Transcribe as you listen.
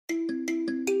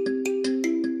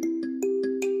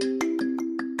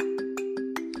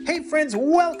friends,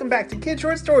 welcome back to Kid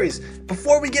Short Stories.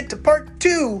 Before we get to part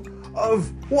 2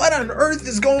 of what on earth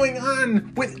is going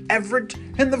on with Everett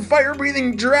and the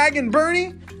fire-breathing dragon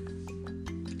Bernie,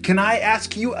 can I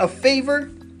ask you a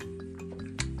favor?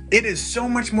 It is so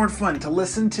much more fun to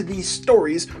listen to these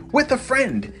stories with a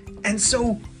friend. And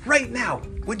so, right now,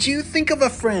 would you think of a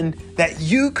friend that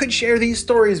you could share these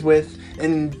stories with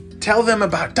and tell them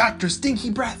about Dr.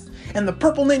 Stinky Breath and the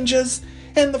Purple Ninjas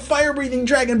and the fire-breathing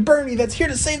dragon Bernie that's here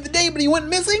to save the day but he went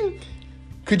missing?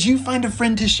 Could you find a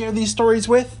friend to share these stories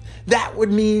with? That would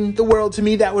mean the world to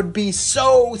me. That would be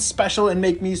so special and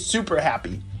make me super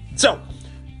happy. So,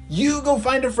 you go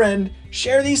find a friend,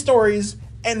 share these stories,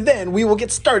 and then we will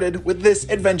get started with this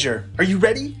adventure. Are you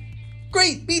ready?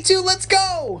 Great, me too, let's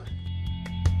go!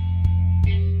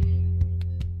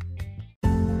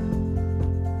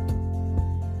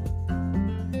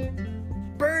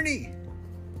 Bernie!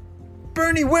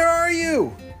 Bernie, where are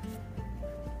you?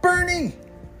 Bernie!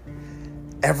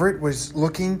 Everett was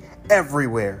looking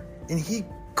everywhere, and he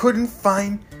couldn't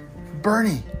find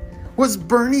Bernie. Was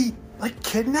Bernie,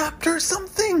 kidnapped or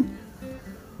something?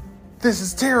 This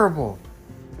is terrible.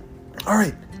 All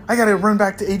right, I gotta run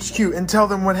back to HQ and tell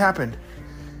them what happened.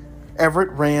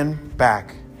 Everett ran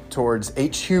back towards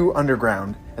HQ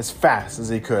Underground as fast as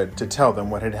he could to tell them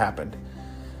what had happened.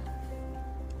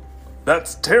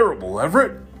 That's terrible,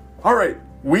 Everett. All right,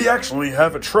 we actually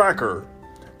have a tracker,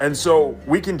 and so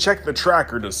we can check the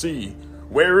tracker to see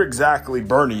where exactly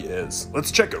Bernie is.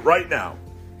 Let's check it right now.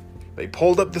 They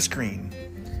pulled up the screen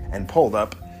and pulled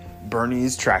up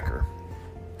Bernie's tracker.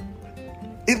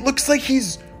 It looks like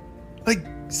he's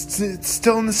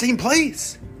still in the same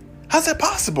place. How's that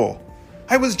possible?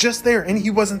 I was just there and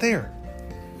he wasn't there.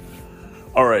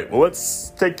 All right, well, let's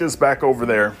take this back over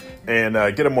there and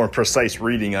get a more precise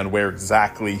reading on where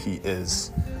exactly he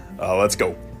is. Let's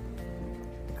go.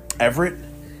 Everett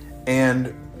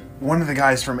and one of the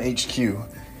guys from HQ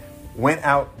went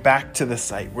out back to the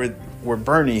site where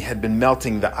Bernie had been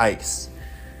melting the ice.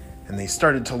 And they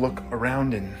started to look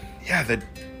around and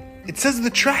it says the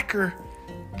tracker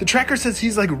says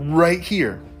he's right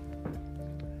here.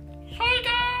 Hey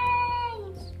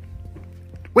guys!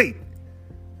 Wait,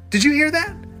 did you hear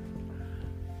that?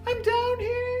 I'm down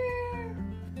here!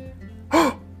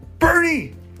 Oh,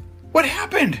 Bernie! What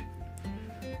happened?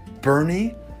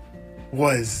 Bernie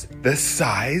was the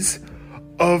size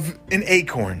of an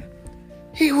acorn.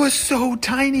 He was so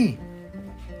tiny.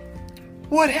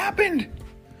 What happened?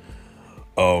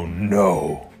 Oh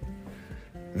no.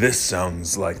 This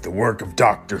sounds like the work of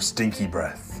Dr. Stinky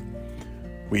Breath.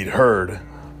 We'd heard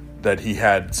that he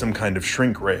had some kind of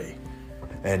shrink ray,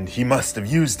 and he must have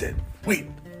used it. Wait,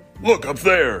 look up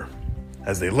there!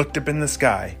 As they looked up in the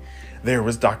sky, there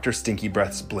was Dr. Stinky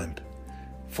Breath's blimp,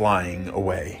 flying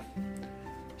away.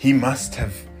 He must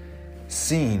have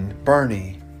seen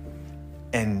Bernie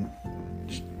and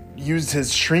used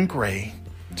his shrink ray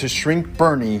to shrink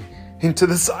Bernie into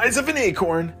the size of an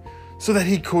acorn so that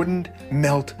he couldn't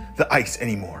melt the ice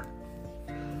anymore.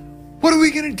 What are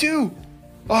we gonna do?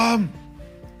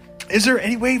 Is there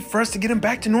any way for us to get him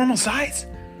back to normal size?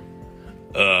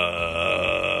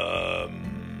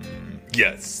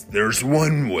 Yes, there's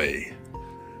one way.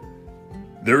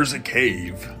 There's a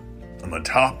cave on the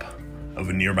top of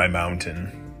a nearby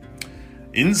mountain.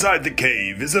 Inside the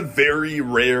cave is a very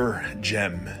rare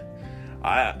gem.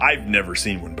 I've never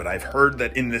seen one, but I've heard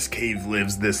that in this cave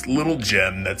lives this little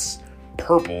gem that's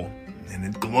purple, and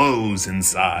it glows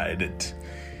inside.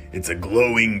 It's a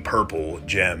glowing purple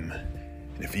gem.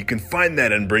 And if you can find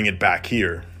that and bring it back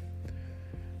here,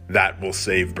 that will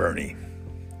save Bernie.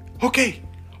 Okay,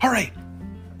 all right.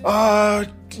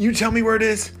 You tell me where it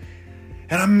is,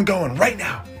 and I'm going right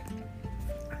now.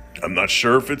 I'm not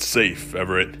sure if it's safe,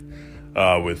 Everett,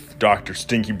 with Dr.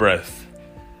 Stinky Breath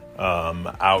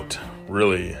out.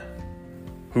 Really,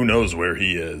 who knows where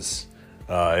he is.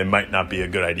 It might not be a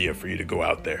good idea for you to go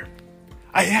out there.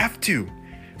 I have to.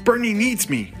 Bernie needs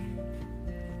me.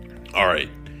 All right,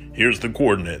 here's the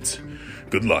coordinates.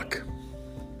 Good luck.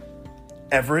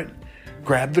 Everett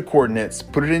grabbed the coordinates,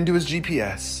 put it into his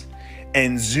GPS,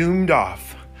 and zoomed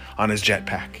off on his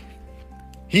jetpack.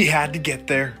 He had to get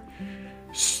there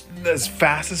as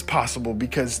fast as possible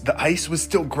because the ice was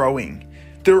still growing.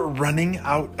 They were running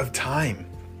out of time,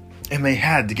 and they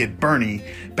had to get Bernie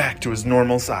back to his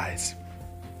normal size.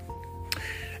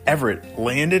 Everett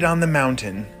landed on the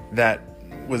mountain that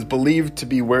was believed to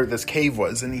be where this cave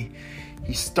was, and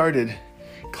he started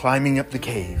climbing up the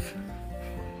cave.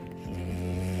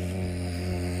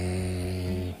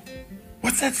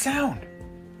 What's that sound?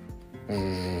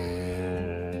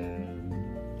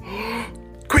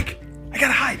 Quick, I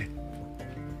gotta hide.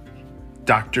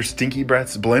 Dr. Stinky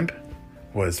Breath's blimp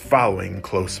was following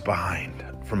close behind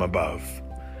from above.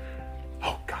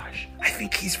 Oh gosh, I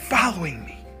think he's following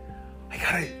me.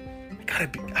 I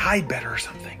gotta hide better or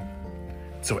something.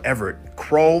 So Everett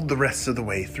crawled the rest of the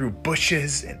way through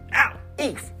bushes and ow,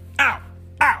 oof, ow,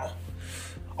 ow.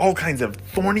 All kinds of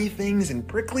thorny things and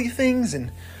prickly things, and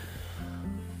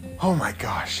oh my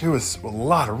gosh, it was a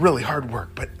lot of really hard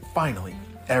work, but finally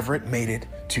Everett made it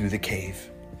to the cave.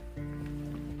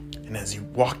 And as he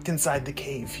walked inside the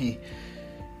cave, he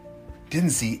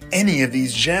didn't see any of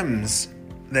these gems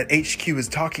that HQ was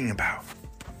talking about.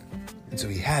 And so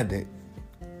he had to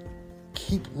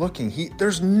keep looking.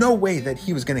 There's no way that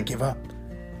he was going to give up.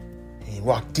 And he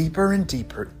walked deeper and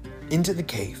deeper into the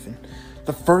cave, and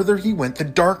the further he went, the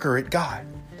darker it got.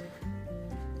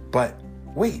 But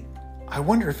wait, I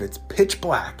wonder if it's pitch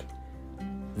black.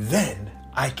 Then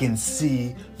I can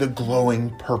see the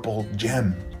glowing purple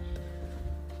gem.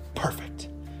 Perfect.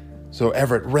 So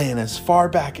Everett ran as far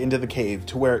back into the cave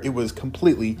to where it was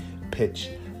completely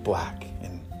pitch black.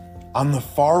 And on the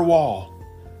far wall,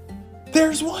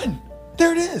 there's one.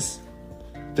 There it is.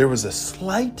 There was a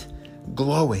slight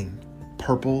glowing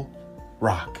purple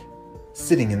rock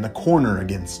sitting in the corner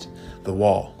against the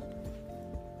wall.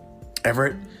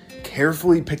 Everett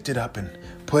carefully picked it up and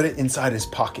put it inside his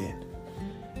pocket.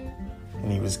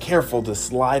 And he was careful to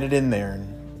slide it in there,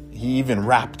 and he even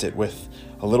wrapped it with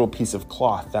a little piece of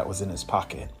cloth that was in his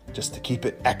pocket just to keep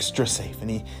it extra safe.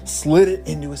 And he slid it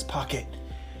into his pocket.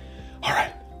 All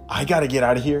right, I gotta get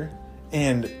out of here.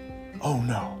 And oh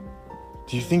no,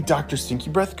 do you think Dr.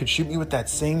 Stinky Breath could shoot me with that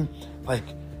same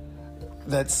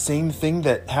thing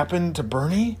that happened to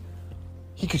Bernie?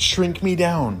 He could shrink me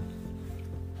down.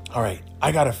 All right,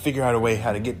 I gotta figure out a way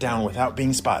how to get down without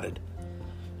being spotted.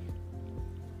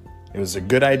 It was a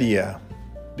good idea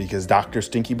because Dr.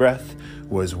 Stinky Breath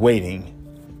was waiting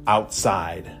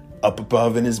outside, up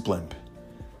above in his blimp.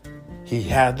 He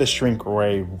had the shrink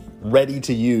ray ready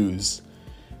to use,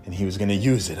 and he was going to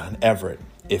use it on Everett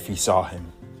if he saw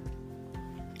him.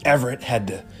 Everett had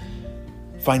to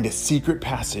find a secret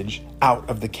passage out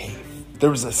of the cave. There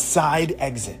was a side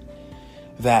exit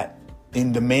that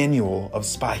in the manual of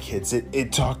Spy Kids,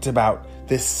 it talked about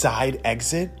this side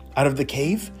exit out of the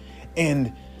cave,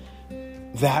 and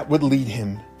that would lead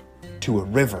him to a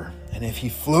river. And if he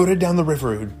floated down the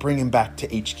river, it would bring him back to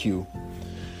HQ.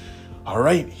 All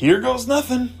right, here goes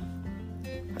nothing.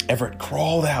 Everett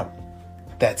crawled out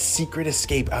that secret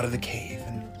escape out of the cave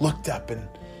and looked up, and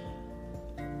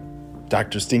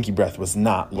Dr. Stinky Breath was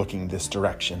not looking this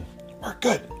direction. We're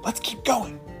good. Let's keep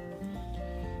going.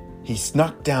 He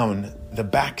snuck down the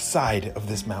back side of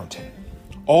this mountain,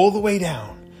 all the way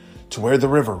down to where the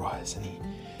river was, and he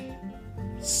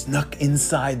snuck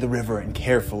inside the river and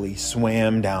carefully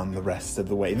swam down the rest of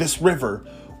the way. This river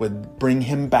would bring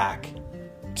him back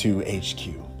to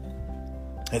HQ.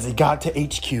 As he got to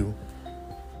HQ,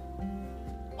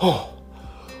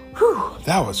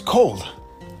 that was cold.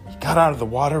 He got out of the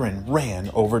water and ran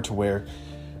over to where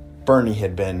Bernie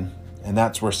had been, and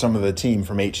that's where some of the team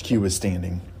from HQ was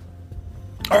standing.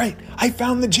 All right, I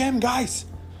found the gem, guys.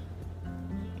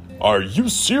 Are you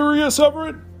serious,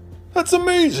 Everett? That's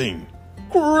amazing.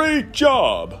 Great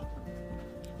job.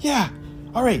 Yeah,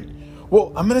 all right.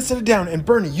 Well, I'm going to set it down, and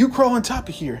Bernie, you crawl on top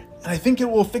of here, and I think it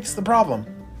will fix the problem.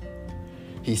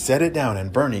 He set it down,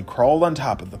 and Bernie crawled on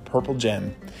top of the purple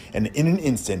gem, and in an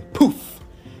instant, poof,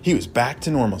 he was back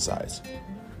to normal size.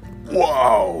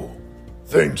 Wow.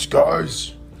 Thanks,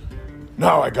 guys.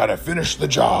 Now I gotta finish the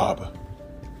job.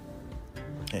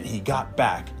 And he got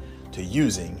back to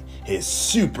using his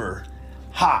super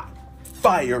hot,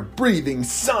 fire-breathing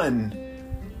sun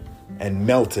and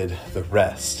melted the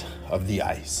rest of the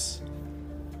ice.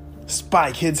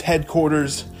 Spy Kids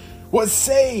headquarters was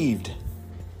saved.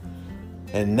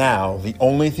 And now the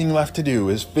only thing left to do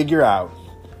is figure out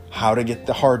how to get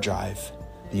the hard drive,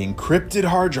 the encrypted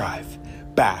hard drive,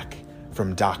 back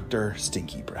from Dr.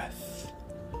 Stinky Breath.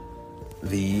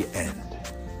 The end.